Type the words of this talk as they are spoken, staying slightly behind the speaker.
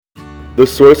The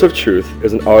Source of Truth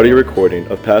is an audio recording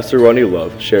of Pastor Ronnie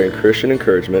Love sharing Christian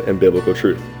encouragement and biblical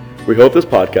truth. We hope this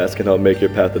podcast can help make your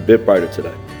path a bit brighter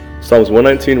today. Psalms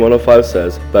 119:105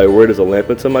 says, "Thy word is a lamp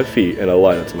unto my feet and a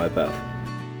light unto my path."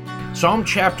 Psalm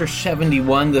chapter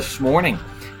 71 this morning,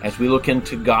 as we look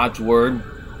into God's word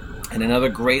and another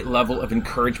great level of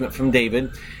encouragement from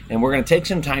David. And we're going to take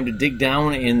some time to dig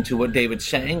down into what David's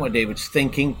saying, what David's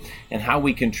thinking, and how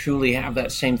we can truly have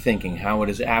that same thinking, how it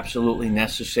is absolutely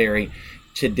necessary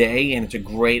today, and it's a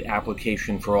great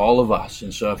application for all of us.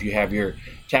 And so if you have your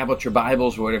tablets, your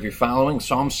Bibles, or whatever you're following,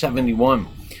 Psalm 71,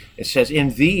 it says,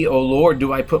 "In thee, O Lord,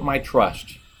 do I put my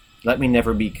trust. Let me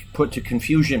never be put to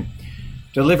confusion.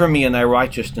 Deliver me in thy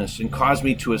righteousness, and cause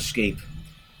me to escape.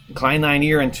 Incline thine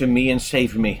ear unto me, and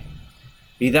save me.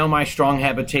 Be thou my strong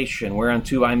habitation,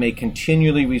 whereunto I may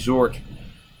continually resort.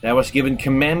 Thou hast given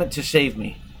commandment to save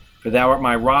me, for thou art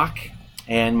my rock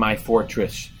and my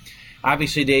fortress."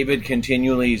 Obviously, David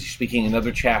continually is speaking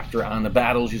another chapter on the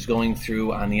battles he's going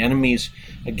through, on the enemies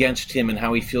against him, and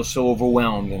how he feels so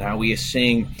overwhelmed, and how he is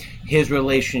seeing his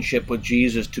relationship with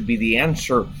Jesus to be the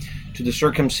answer to the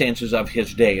circumstances of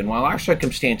his day. And while our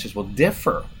circumstances will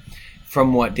differ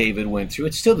from what David went through,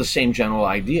 it's still the same general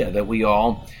idea that we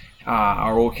all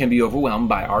can be overwhelmed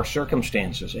by our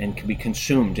circumstances and can be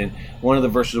consumed. And one of the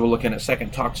verses we're looking at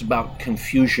second talks about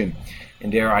confusion.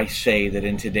 And dare I say that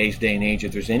in today's day and age,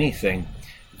 if there's anything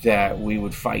that we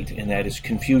would fight, and that is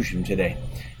confusion today.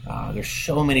 There's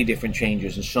so many different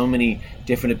changes and so many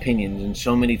different opinions, and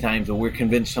so many times that we're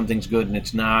convinced something's good and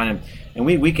it's not. And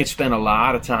we could spend a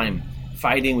lot of time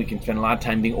fighting. We can spend a lot of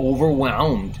time being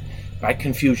overwhelmed by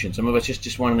confusion. Some of us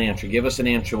just want an answer. Give us an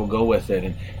answer, we'll go with it.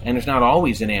 And there's not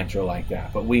always an answer like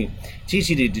that. But it's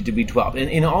easy to be 12. And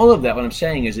in all of that, what I'm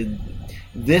saying is that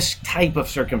this type of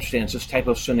circumstance, this type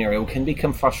of scenario can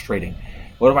become frustrating.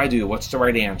 What do I do? What's the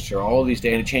right answer? All of these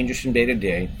days, and it changes from day to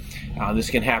day. This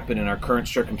can happen in our current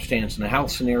circumstance in the health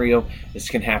scenario. This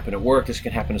can happen at work. This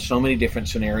can happen in so many different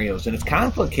scenarios. And it's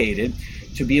complicated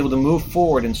to be able to move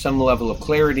forward in some level of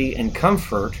clarity and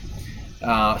comfort,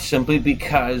 simply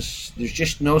because there's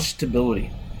just no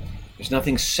stability. There's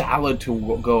nothing solid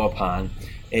to go upon.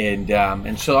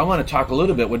 And so I want to talk a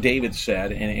little bit what David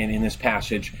said in this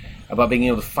passage about being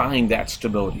able to find that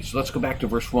stability. So let's go back to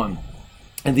verse 1.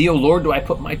 "In thee, O Lord, do I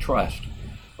put my trust.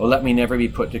 O let me never be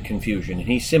put to confusion." And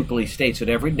he simply states that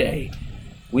every day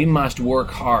we must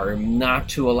work hard not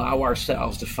to allow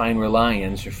ourselves to find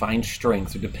reliance or find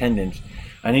strength or dependence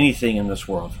on anything in this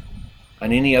world,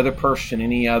 on any other person,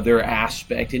 any other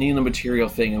aspect, any other material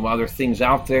thing. And while there are things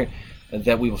out there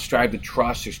that we will strive to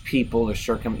trust, there's people, there's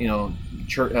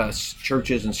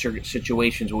churches and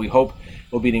situations where we hope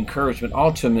will be an encouragement.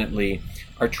 Ultimately,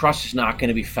 our trust is not going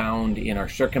to be found in our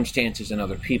circumstances and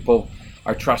other people.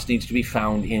 Our trust needs to be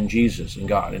found in Jesus and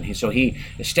God. And so he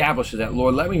establishes that,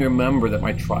 Lord, let me remember that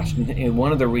my trust. And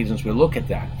one of the reasons we look at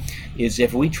that is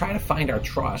if we try to find our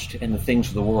trust in the things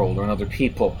of the world or in other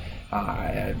people,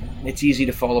 it's easy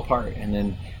to fall apart. And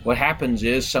then what happens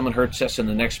is someone hurts us and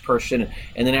the next person.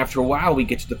 And then after a while, we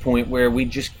get to the point where we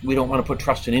don't want to put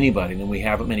trust in anybody. And then we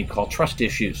have what many call trust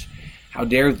issues. How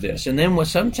dare this? And then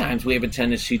sometimes we have a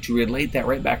tendency to relate that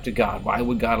right back to God. Why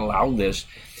would God allow this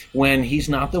when he's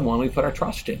not the one we put our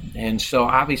trust in? And so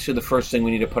obviously the first thing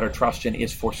we need to put our trust in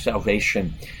is for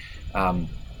salvation.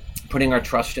 Putting our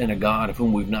trust in a God of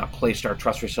whom we've not placed our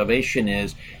trust for salvation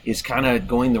is kind of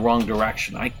going the wrong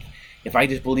direction. If I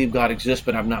just believe God exists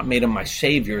but I've not made him my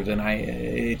Savior, then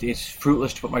it's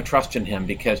fruitless to put my trust in him,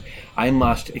 because I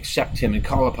must accept him and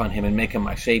call upon him and make him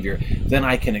my Savior. Then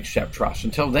I can accept trust.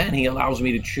 Until then, he allows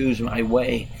me to choose my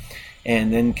way,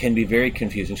 and then can be very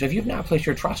confusing. So if you've not placed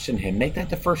your trust in him, make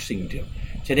that the first thing you do.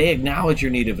 Today, acknowledge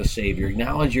your need of a Savior.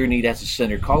 Acknowledge your need as a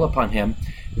sinner. Call upon him.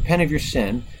 Repent of your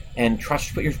sin. And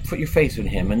trust, put your faith in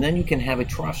him. And then you can have a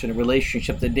trust and a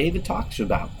relationship that David talks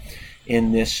about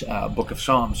in this book of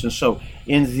Psalms. And so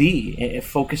in thee,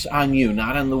 focus on you,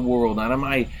 not on the world, not on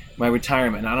my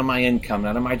retirement, not on my income,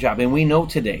 not on my job. And we know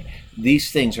today these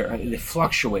things they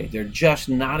fluctuate. They're just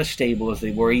not as stable as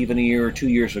they were even a year or 2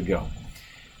 years ago.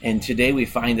 And today we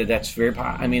find that that's very,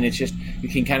 it's just, you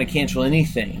can kind of cancel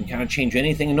anything and kind of change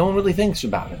anything, and no one really thinks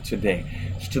about it today.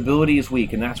 Stability is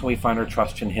weak, and that's when we find our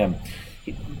trust in him.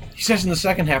 He says in the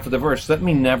second half of the verse, "Let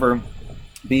me never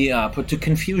be put to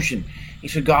confusion." He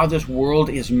said, God, this world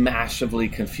is massively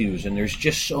confused, and there's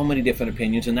just so many different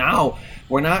opinions. And now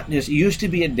we're not, it used to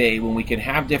be a day when we could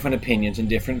have different opinions and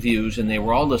different views, and they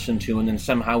were all listened to, and then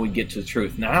somehow we'd get to the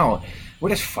truth. Now we're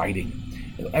just fighting.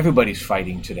 Everybody's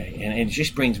fighting today, and it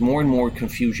just brings more and more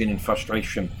confusion and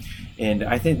frustration. And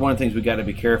I think one of the things we've got to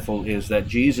be careful is that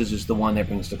Jesus is the one that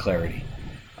brings the clarity.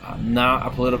 not a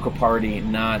political party,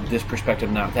 not this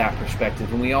perspective, not that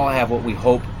perspective. And we all have what we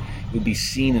hope would be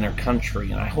seen in our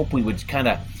country. And I hope we would kind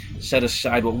of set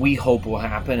aside what we hope will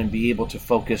happen and be able to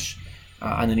focus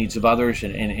on the needs of others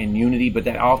and unity. But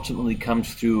that ultimately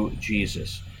comes through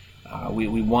Jesus.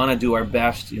 We want to do our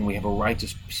best, and we have a right to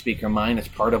speak our mind. It's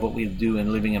part of what we do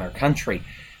in living in our country.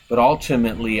 But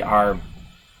ultimately, our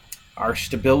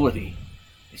stability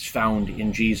is found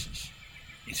in Jesus.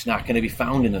 It's not going to be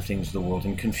found in the things of the world.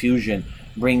 And confusion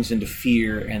brings into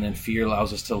fear, and then fear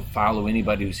allows us to follow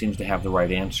anybody who seems to have the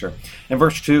right answer. In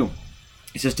verse 2,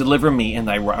 it says, "Deliver me in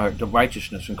thy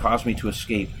righteousness, and cause me to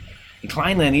escape.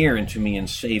 Incline thine ear unto me, and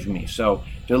save me." So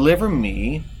deliver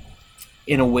me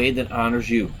in a way that honors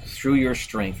you, through your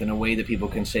strength, in a way that people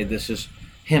can say, this is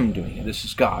him doing it. This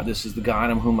is God. This is the God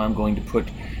in whom I'm going to put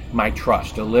my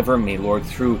trust. Deliver me, Lord,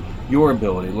 through your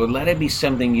ability. Lord, let it be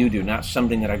something you do, not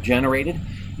something that I've generated,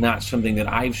 not something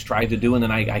that I've strived to do, and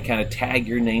then I kind of tag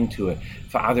your name to it.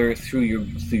 Father, through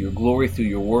your glory, through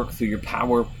your work, through your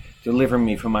power, deliver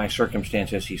me from my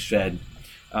circumstances, he said.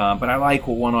 But I like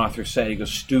what one author said. He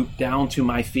goes, "Stoop down to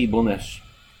my feebleness.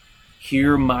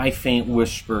 Hear my faint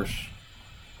whispers.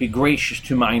 Be gracious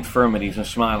to my infirmities and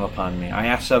smile upon me. I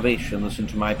ask salvation, listen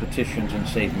to my petitions and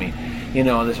save me." You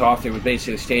know, this author was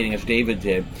basically stating, as David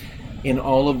did, in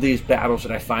all of these battles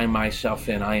that I find myself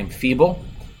in, I am feeble,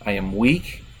 I am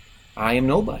weak, I am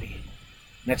nobody.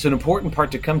 And that's an important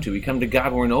part to come to. We come to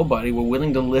God, we're nobody, we're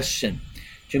willing to listen.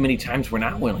 Too many times we're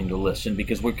not willing to listen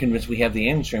because we're convinced we have the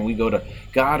answer, and we go to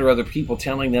God or other people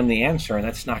telling them the answer, and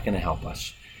that's not going to help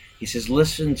us. He says,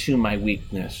 listen to my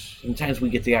weakness. Sometimes we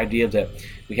get the idea that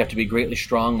we have to be greatly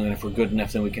strong, and if we're good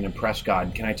enough, then we can impress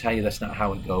God. Can I tell you that's not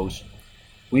how it goes?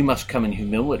 We must come in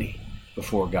humility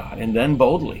before God, and then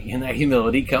boldly, in that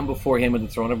humility, come before him at the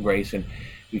throne of grace, and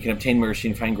we can obtain mercy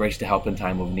and find grace to help in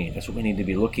time of need. That's what we need to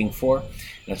be looking for.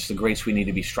 That's the grace we need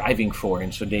to be striving for.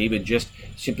 And so David just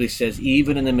simply says,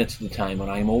 even in the midst of the time when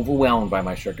I am overwhelmed by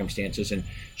my circumstances and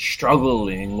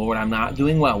struggling, Lord, I'm not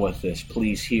doing well with this,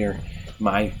 please hear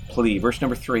my plea. Verse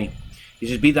number 3, he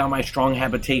says, "Be thou my strong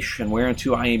habitation,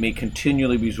 whereunto I may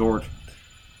continually resort.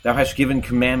 Thou hast given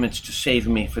commandments to save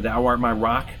me, for thou art my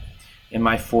rock and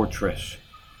my fortress."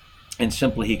 And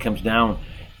simply he comes down.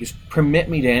 He says, permit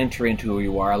me to enter into who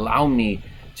you are. Allow me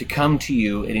to come to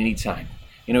you at any time.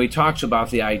 You know, he talks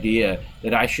about the idea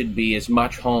that I should be as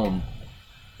much home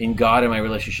in God and my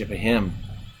relationship with him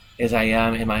as I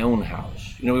am in my own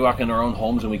house. You know, we walk into our own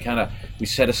homes and we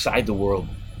set aside the world.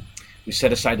 We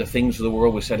set aside the things of the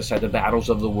world. We set aside the battles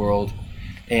of the world.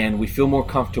 And we feel more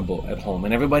comfortable at home.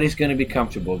 And everybody's going to be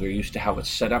comfortable. They're used to how it's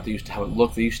set up. They're used to how it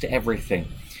looks. They're used to everything.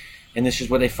 And this is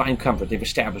where they find comfort. They've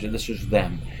established that this is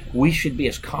them. We should be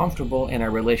as comfortable in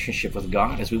our relationship with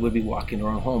God as we would be walking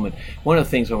our own home. And one of the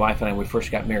things my wife and I, when we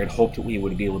first got married, hoped that we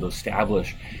would be able to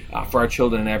establish for our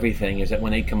children and everything is that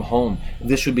when they come home,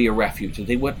 this would be a refuge. That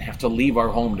they wouldn't have to leave our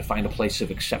home to find a place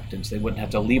of acceptance. They wouldn't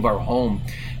have to leave our home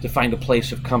to find a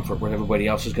place of comfort where everybody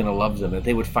else is going to love them. That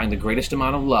they would find the greatest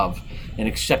amount of love and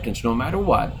acceptance no matter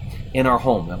what in our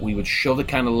home. That we would show the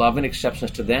kind of love and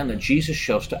acceptance to them that Jesus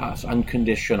shows to us,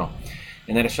 unconditional.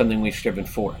 And that is something we've striven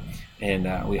for.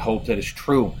 And we hope that is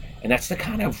true. And that's the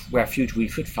kind of refuge we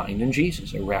should find in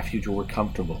Jesus, a refuge where we're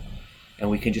comfortable. And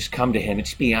we can just come to him and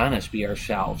just be honest, be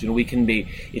ourselves. You know,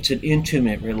 it's an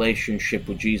intimate relationship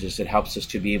with Jesus that helps us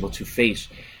to be able to face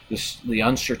the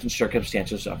uncertain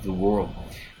circumstances of the world.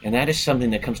 And that is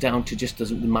something that comes down to just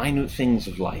the minute things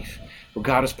of life, where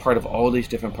God is part of all these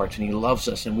different parts, and he loves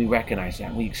us, and we recognize that,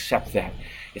 and we accept that.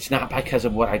 It's not because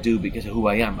of what I do, because of who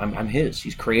I am. I'm his.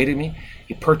 He's created me.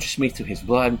 He purchased me through his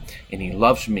blood, and he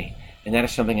loves me. And that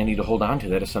is something I need to hold on to.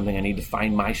 That is something I need to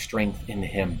find my strength in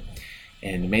him.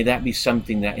 And may that be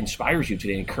something that inspires you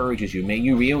today, encourages you. May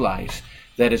you realize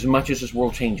that as much as this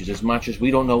world changes, as much as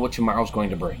we don't know what tomorrow's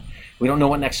going to bring, we don't know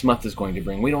what next month is going to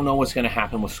bring, we don't know what's going to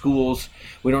happen with schools,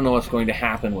 we don't know what's going to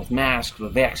happen with masks,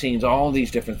 with vaccines, all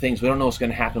these different things. We don't know what's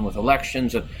going to happen with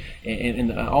elections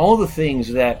and all the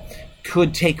things that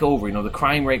could take over, you know, the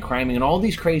crime rate, criming, and all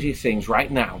these crazy things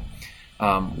right now.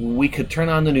 We could turn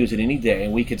on the news at any day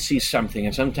and we could see something,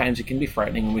 and sometimes it can be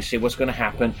frightening, and we say, what's going to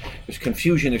happen? There's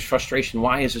confusion, there's frustration.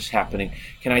 Why is this happening?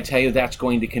 Can I tell you that's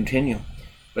going to continue?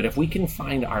 But if we can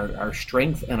find our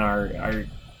strength and our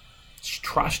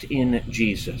trust in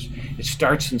Jesus, it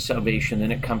starts in salvation,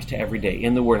 then it comes to every day,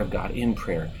 in the Word of God, in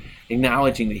prayer,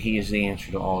 acknowledging that he is the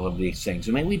answer to all of these things.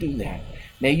 And may we do that.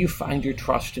 May you find your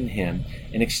trust in him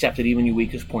and accept that even your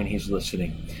weakest point, he's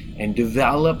listening. And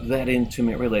develop that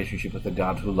intimate relationship with the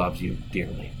God who loves you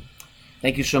dearly.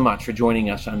 Thank you so much for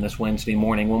joining us on this Wednesday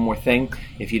morning. One more thing,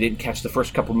 if you didn't catch the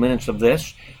first couple minutes of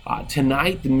this,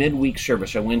 tonight, the midweek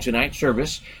service, our Wednesday night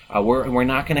service, we're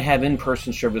not going to have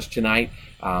in-person service tonight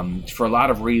for a lot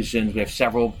of reasons. We have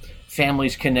several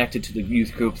families connected to the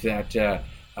youth group that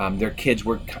their kids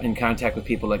were in contact with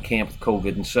people at camp with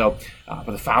COVID, and so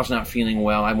but the file's not feeling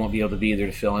well. I won't be able to be there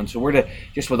to fill in. So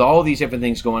just with all these different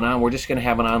things going on, we're just going to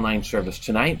have an online service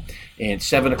tonight at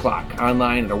 7 o'clock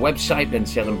online at our website,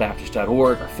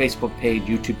 bensalembaptist.org, our Facebook page,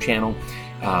 YouTube channel.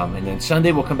 And then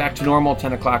Sunday we'll come back to normal,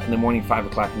 10 o'clock in the morning, 5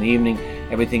 o'clock in the evening.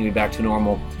 Everything will be back to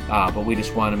normal, but we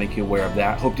just want to make you aware of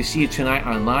that. Hope to see you tonight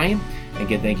online. And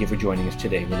again, thank you for joining us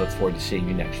today. We look forward to seeing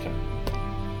you next time.